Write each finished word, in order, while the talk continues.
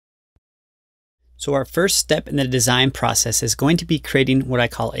So our first step in the design process is going to be creating what I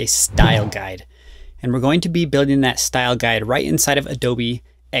call a style guide. And we're going to be building that style guide right inside of Adobe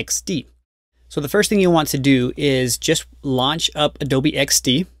XD. So the first thing you want to do is just launch up Adobe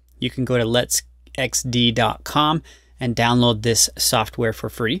XD. You can go to letsxd.com and download this software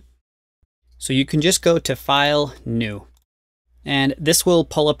for free. So you can just go to File, New. And this will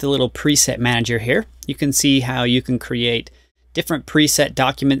pull up the little preset manager here. You can see how you can create different preset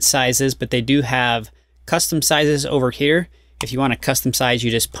document sizes, but they do have custom sizes over here. If you want to custom size,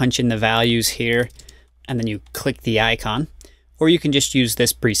 you just punch in the values here and then you click the icon, or you can just use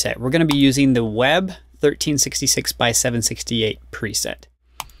this preset. We're going to be using the Web 1366 by 768 preset.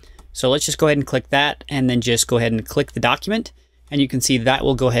 So let's just go ahead and click that and then just go ahead and click the document, and you can see that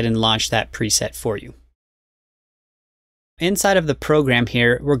will go ahead and launch that preset for you. Inside of the program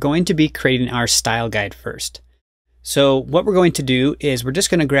here, we're going to be creating our style guide first. So what we're going to do is we're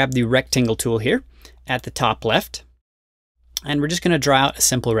just going to grab the rectangle tool here at the top left, and we're just going to draw out a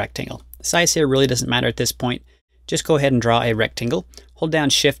simple rectangle. The size here really doesn't matter at this point. Just go ahead and draw a rectangle. Hold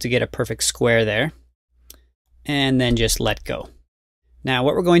down Shift to get a perfect square there, and then just let go. Now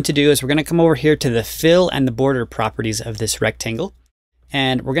what we're going to do is we're going to come over here to the fill and the border properties of this rectangle,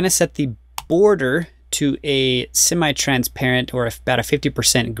 and we're going to set the border to a semi-transparent or about a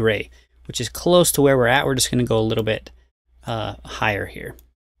 50% gray, which is close to where we're at. We're just going to go a little bit higher here.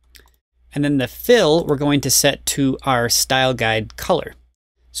 And then the fill, we're going to set to our style guide color.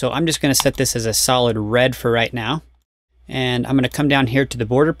 So I'm just going to set this as a solid red for right now. And I'm going to come down here to the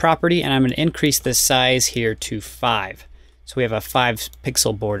border property, and I'm going to increase the size here to 5. So we have a 5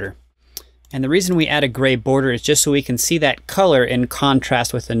 pixel border. And the reason we add a gray border is just so we can see that color in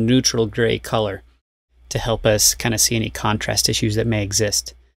contrast with a neutral gray color to help us kind of see any contrast issues that may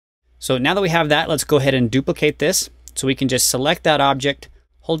exist. So now that we have that, let's go ahead and duplicate this. So we can just select that object,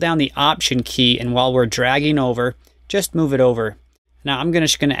 hold down the Option key, and while we're dragging over, just move it over. Now I'm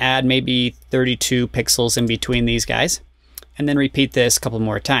just going to add maybe 32 pixels in between these guys, and then repeat this a couple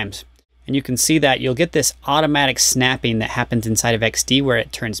more times. And you can see that you'll get this automatic snapping that happens inside of XD where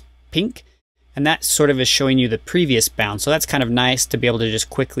it turns pink, and that sort of is showing you the previous bound. So that's kind of nice to be able to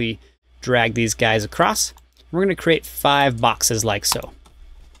just quickly drag these guys across. We're going to create 5 boxes like so.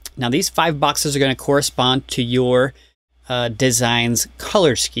 Now these 5 boxes are going to correspond to your design's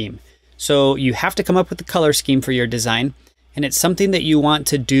color scheme. So you have to come up with the color scheme for your design, and it's something that you want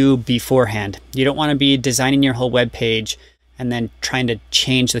to do beforehand. You don't want to be designing your whole web page and then trying to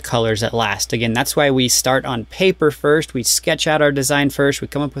change the colors at last. Again, that's why we start on paper first. We sketch out our design first, we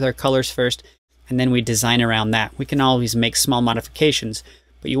come up with our colors first, and then we design around that. We can always make small modifications,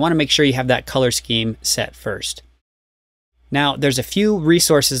 but you want to make sure you have that color scheme set first. Now, there's a few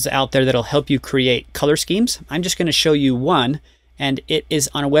resources out there that'll help you create color schemes. I'm just going to show you one, and it is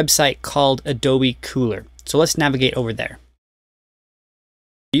on a website called Adobe Cooler. So let's navigate over there.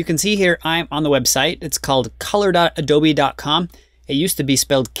 You can see here I'm on the website. It's called color.adobe.com. It used to be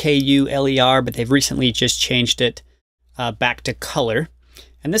spelled K-U-L-E-R, but they've recently just changed it back to color.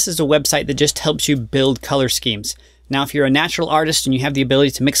 And this is a website that just helps you build color schemes. Now, if you're a natural artist and you have the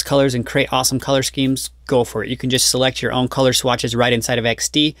ability to mix colors and create awesome color schemes, go for it. You can just select your own color swatches right inside of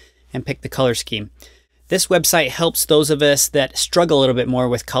XD and pick the color scheme. This website helps those of us that struggle a little bit more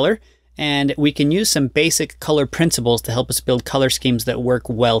with color, and we can use some basic color principles to help us build color schemes that work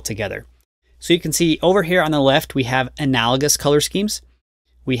well together. So you can see over here on the left, we have analogous color schemes.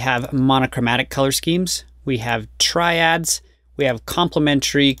 We have monochromatic color schemes. We have triads. We have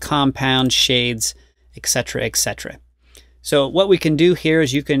complementary, compound, shades, etc., etc. So what we can do here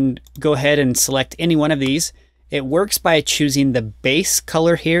is you can go ahead and select any one of these. It works by choosing the base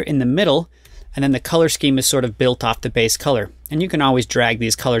color here in the middle, and then the color scheme is sort of built off the base color. And you can always drag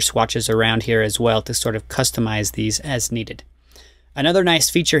these color swatches around here as well to sort of customize these as needed. Another nice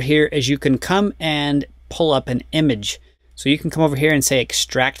feature here is you can come and pull up an image. So you can come over here and say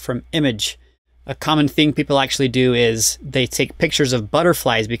extract from image. A common thing people actually do is they take pictures of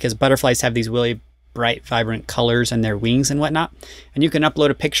butterflies, because butterflies have these really bright, vibrant colors in their wings and whatnot. And you can upload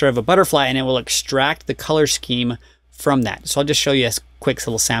a picture of a butterfly and it will extract the color scheme from that. So I'll just show you a quick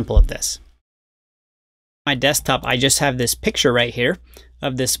little sample of this. On my desktop, I just have this picture right here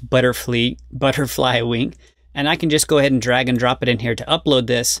of this butterfly wing. And I can just go ahead and drag and drop it in here to upload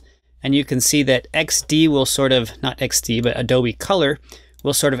this. And you can see that XD will sort of, not XD, but Adobe Color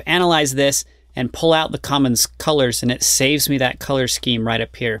will sort of analyze this and pull out the common colors, and it saves me that color scheme right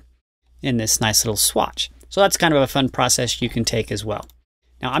up here in this nice little swatch. So that's kind of a fun process you can take as well.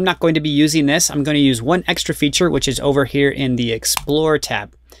 Now I'm not going to be using this. I'm going to use one extra feature, which is over here in the Explore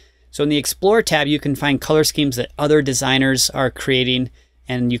tab. So in the Explore tab, you can find color schemes that other designers are creating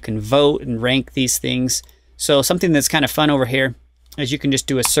and you can vote and rank these things. So something that's kind of fun over here is you can just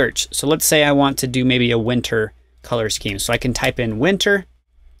do a search. So let's say I want to do maybe a winter color scheme. So I can type in winter,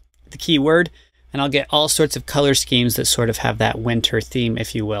 the keyword, and I'll get all sorts of color schemes that sort of have that winter theme,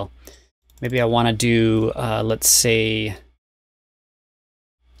 if you will. Maybe I want to do, let's say,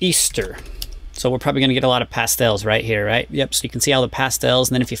 Easter. So we're probably going to get a lot of pastels right here, right? Yep, so you can see all the pastels.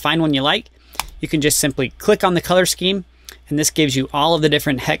 And then if you find one you like, you can just simply click on the color scheme. And this gives you all of the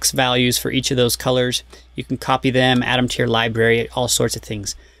different hex values for each of those colors. You can copy them, add them to your library, all sorts of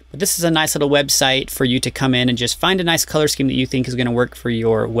things. But this is a nice little website for you to come in and just find a nice color scheme that you think is going to work for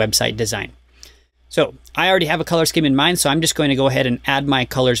your website design. So I already have a color scheme in mind, so I'm just going to go ahead and add my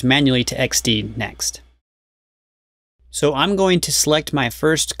colors manually to XD next. So I'm going to select my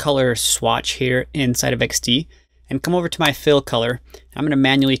first color swatch here inside of XD and come over to my fill color. I'm going to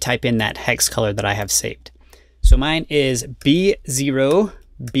manually type in that hex color that I have saved. So mine is B0BEBF.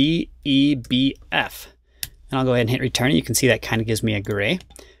 And I'll go ahead and hit return. You can see that kind of gives me a gray.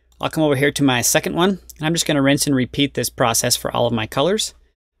 I'll come over here to my second one, and I'm just going to rinse and repeat this process for all of my colors.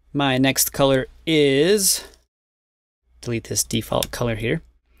 My next color is, delete this default color here,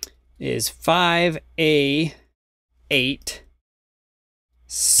 is 5A8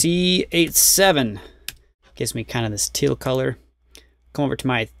 C87. Gives me kind of this teal color. Come over to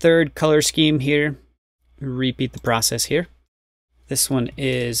my third color scheme here. Repeat the process here. This one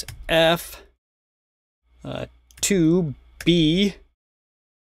is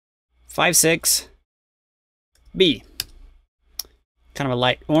F2B56B. Kind of a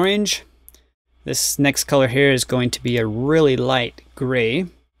light orange. This next color here is going to be a really light gray.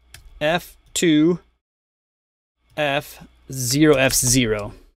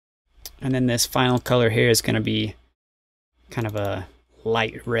 F2F0F0. And then this final color here is going to be kind of a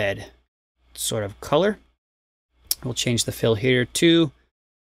light red sort of color. We'll change the fill here to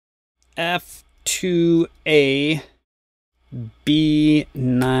F2A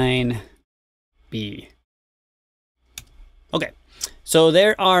B9B. Okay, so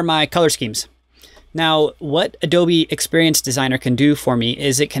there are my color schemes. Now, what Adobe Experience Designer can do for me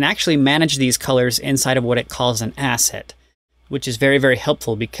is it can actually manage these colors inside of what it calls an asset, which is very, very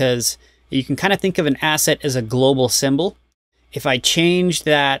helpful because you can kind of think of an asset as a global symbol. If I change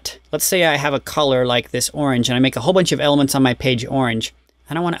that, let's say I have a color like this orange and I make a whole bunch of elements on my page orange,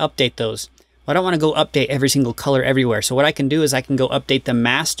 and I want to update those. Well, I don't want to go update every single color everywhere. So what I can do is I can go update the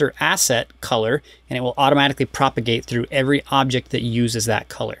master asset color, and it will automatically propagate through every object that uses that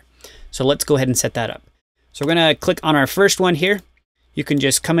color. So let's go ahead and set that up. So we're going to click on our first one here. You can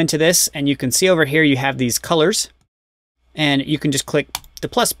just come into this and you can see over here you have these colors, and you can just click the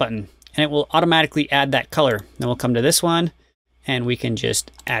plus button and it will automatically add that color. Then we'll come to this one and we can just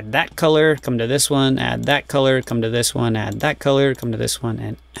add that color, come to this one, add that color, come to this one, add that color, come to this one,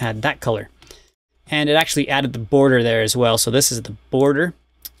 and add that color. And it actually added the border there as well. So this is the border.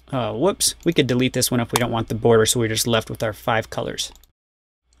 Whoops, we could delete this one if we don't want the border, so we're just left with our 5 colors.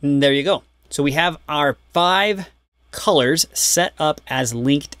 And there you go. So we have our 5 colors set up as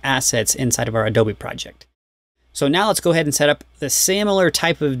linked assets inside of our Adobe project. So now let's go ahead and set up the similar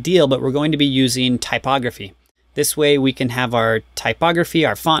type of deal, but we're going to be using typography. This way we can have our typography,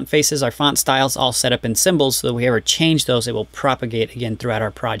 our font faces, our font styles all set up in symbols, so that if we ever change those, it will propagate again throughout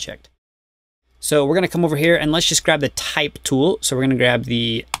our project. So we're going to come over here and let's just grab the type tool. So we're going to grab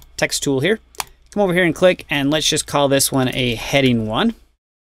the text tool here, come over here and click, and let's just call this one a heading 1.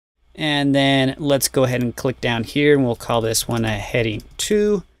 And then let's go ahead and click down here and we'll call this one a heading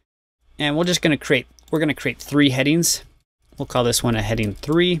 2. And we're going to create 3 headings. We'll call this one a heading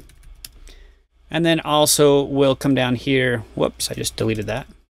 3. And then also we'll come down here. Whoops, I just deleted that.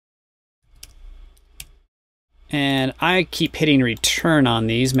 And I keep hitting return on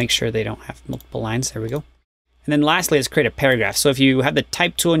these, make sure they don't have multiple lines. There we go. And then lastly, let's create a paragraph. So if you have the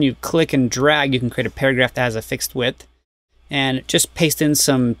type tool and you click and drag, you can create a paragraph that has a fixed width. And just paste in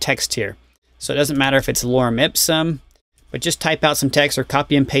some text here. So it doesn't matter if it's lorem ipsum, but just type out some text or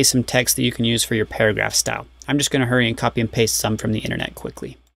copy and paste some text that you can use for your paragraph style. I'm just going to hurry and copy and paste some from the internet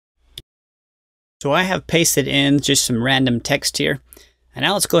quickly. So I have pasted in just some random text here. And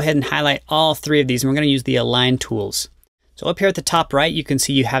now let's go ahead and highlight all 3 of these, and we're going to use the align tools. So up here at the top right, you can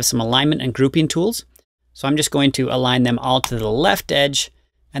see you have some alignment and grouping tools. So I'm just going to align them all to the left edge,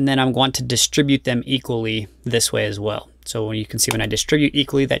 and then I'm going to distribute them equally this way as well. So you can see when I distribute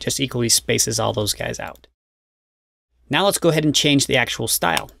equally, that just equally spaces all those guys out. Now let's go ahead and change the actual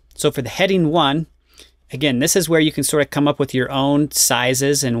style. So for the heading 1, again, this is where you can sort of come up with your own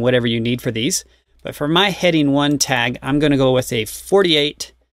sizes and whatever you need for these. But for my heading 1 tag, I'm going to go with a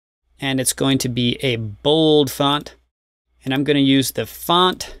 48, and it's going to be a bold font. and I'm going to use the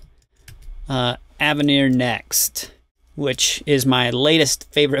font Avenir Next, which is my latest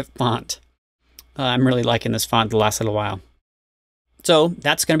favorite font. I'm really liking this font the last little while. So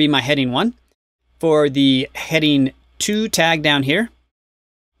that's going to be my heading 1. For the heading 2 tag down here,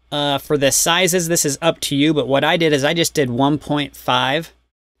 for the sizes, this is up to you, but what I did is I just did 1.5.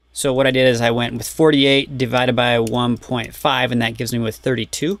 So what I did is I went with 48 divided by 1.5, and that gives me with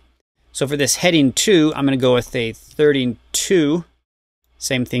 32. So for this heading 2, I'm going to go with a 32.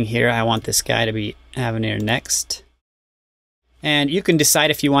 Same thing here. I want this guy to be Avenir Next. And you can decide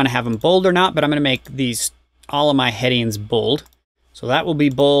if you want to have them bold or not, but I'm going to make all of my headings bold. So that will be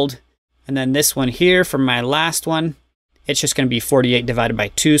bold. And then this one here for my last one, it's just going to be 48 divided by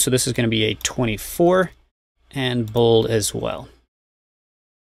 2. So this is going to be a 24 and bold as well.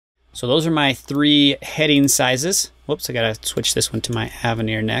 So those are my 3 heading sizes. Whoops, I got to switch this one to my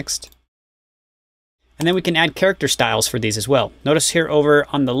Avenir Next. And then we can add character styles for these as well. Notice here over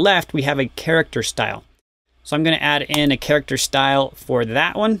on the left, we have a character style. So I'm going to add in a character style for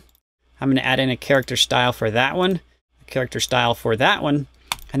that one. I'm going to add in a character style for that one, a character style for that one.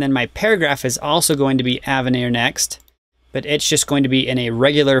 And then my paragraph is also going to be Avenir Next, but it's just going to be in a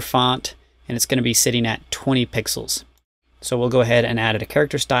regular font, and it's going to be sitting at 20 pixels. So we'll go ahead and add a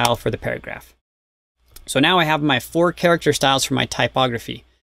character style for the paragraph. So now I have my 4 character styles for my typography,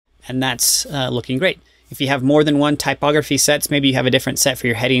 and that's looking great. If you have more than one typography sets, maybe you have a different set for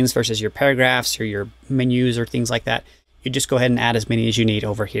your headings versus your paragraphs or your menus or things like that, you just go ahead and add as many as you need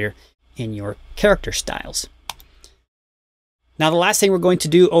over here in your character styles. Now the last thing we're going to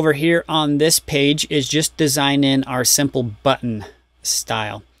do over here on this page is just design in our simple button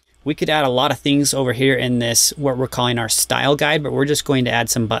style. We could add a lot of things over here in this, what we're calling our style guide, but we're just going to add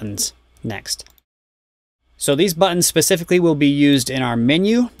some buttons next. So these buttons specifically will be used in our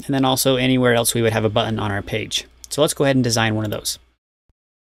menu, and then also anywhere else we would have a button on our page. So let's go ahead and design one of those.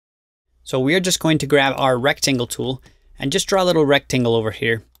 So we're just going to grab our rectangle tool and just draw a little rectangle over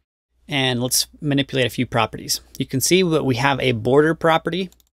here. And let's manipulate a few properties. You can see that we have a border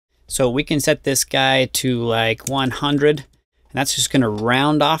property. So we can set this guy to like 100. And that's just going to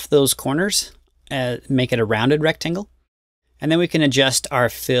round off those corners, make it a rounded rectangle. And then we can adjust our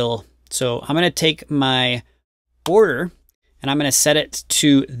fill. So I'm going to take my border and I'm going to set it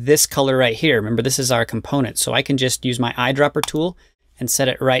to this color right here. Remember, this is our component. So I can just use my eyedropper tool and set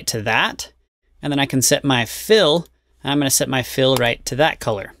it right to that. And then I can set my fill, and I'm going to set my fill right to that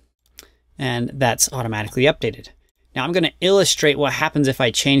color. And that's automatically updated. Now I'm going to illustrate what happens if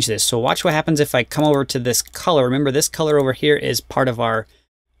I change this. So watch what happens if I come over to this color. Remember, this color over here is part of our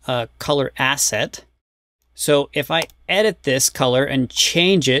color asset. So if I edit this color and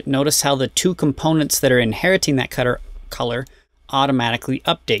change it, notice how the 2 components that are inheriting that color automatically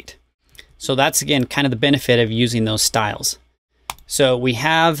update. So that's, again, kind of the benefit of using those styles. So we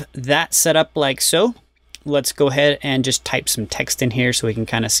have that set up like so. Let's go ahead and just type some text in here so we can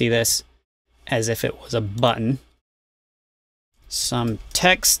kind of see this as if it was a button. Some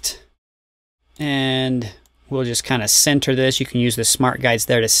text, and we'll just kind of center this. You can use the smart guides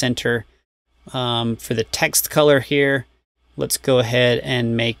there to center. For the text color here, let's go ahead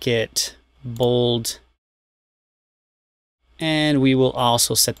and make it bold. And we will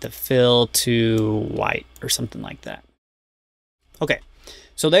also set the fill to white or something like that. Okay,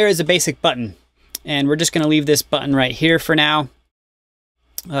 so there is a basic button. And we're just going to leave this button right here for now.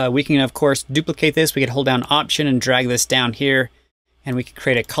 We can, of course, duplicate this. We could hold down Option and drag this down here. And we could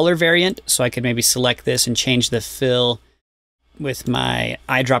create a color variant. So I could maybe select this and change the fill with my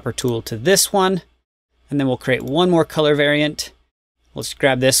eyedropper tool to this one. And then we'll create one more color variant. Let's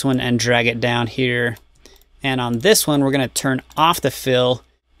grab this one and drag it down here. And on this one, we're going to turn off the fill,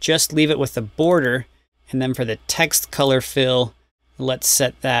 just leave it with the border. And then for the text color fill, let's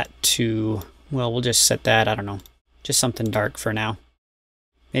set that to, well, we'll just set that, I don't know, just something dark for now.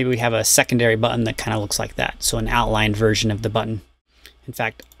 Maybe we have a secondary button that kind of looks like that. So an outlined version of the button. In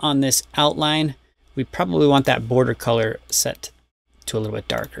fact, on this outline, we probably want that border color set to a little bit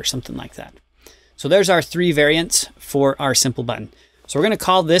darker, something like that. So there's our 3 variants for our simple button. So we're going to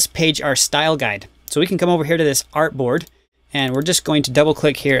call this page our style guide. So we can come over here to this artboard, and we're just going to double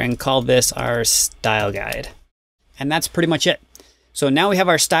click here and call this our style guide. And that's pretty much it. So now we have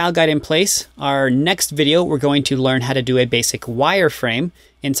our style guide in place. Our next video, we're going to learn how to do a basic wireframe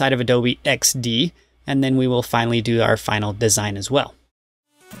inside of Adobe XD, and then we will finally do our final design as well.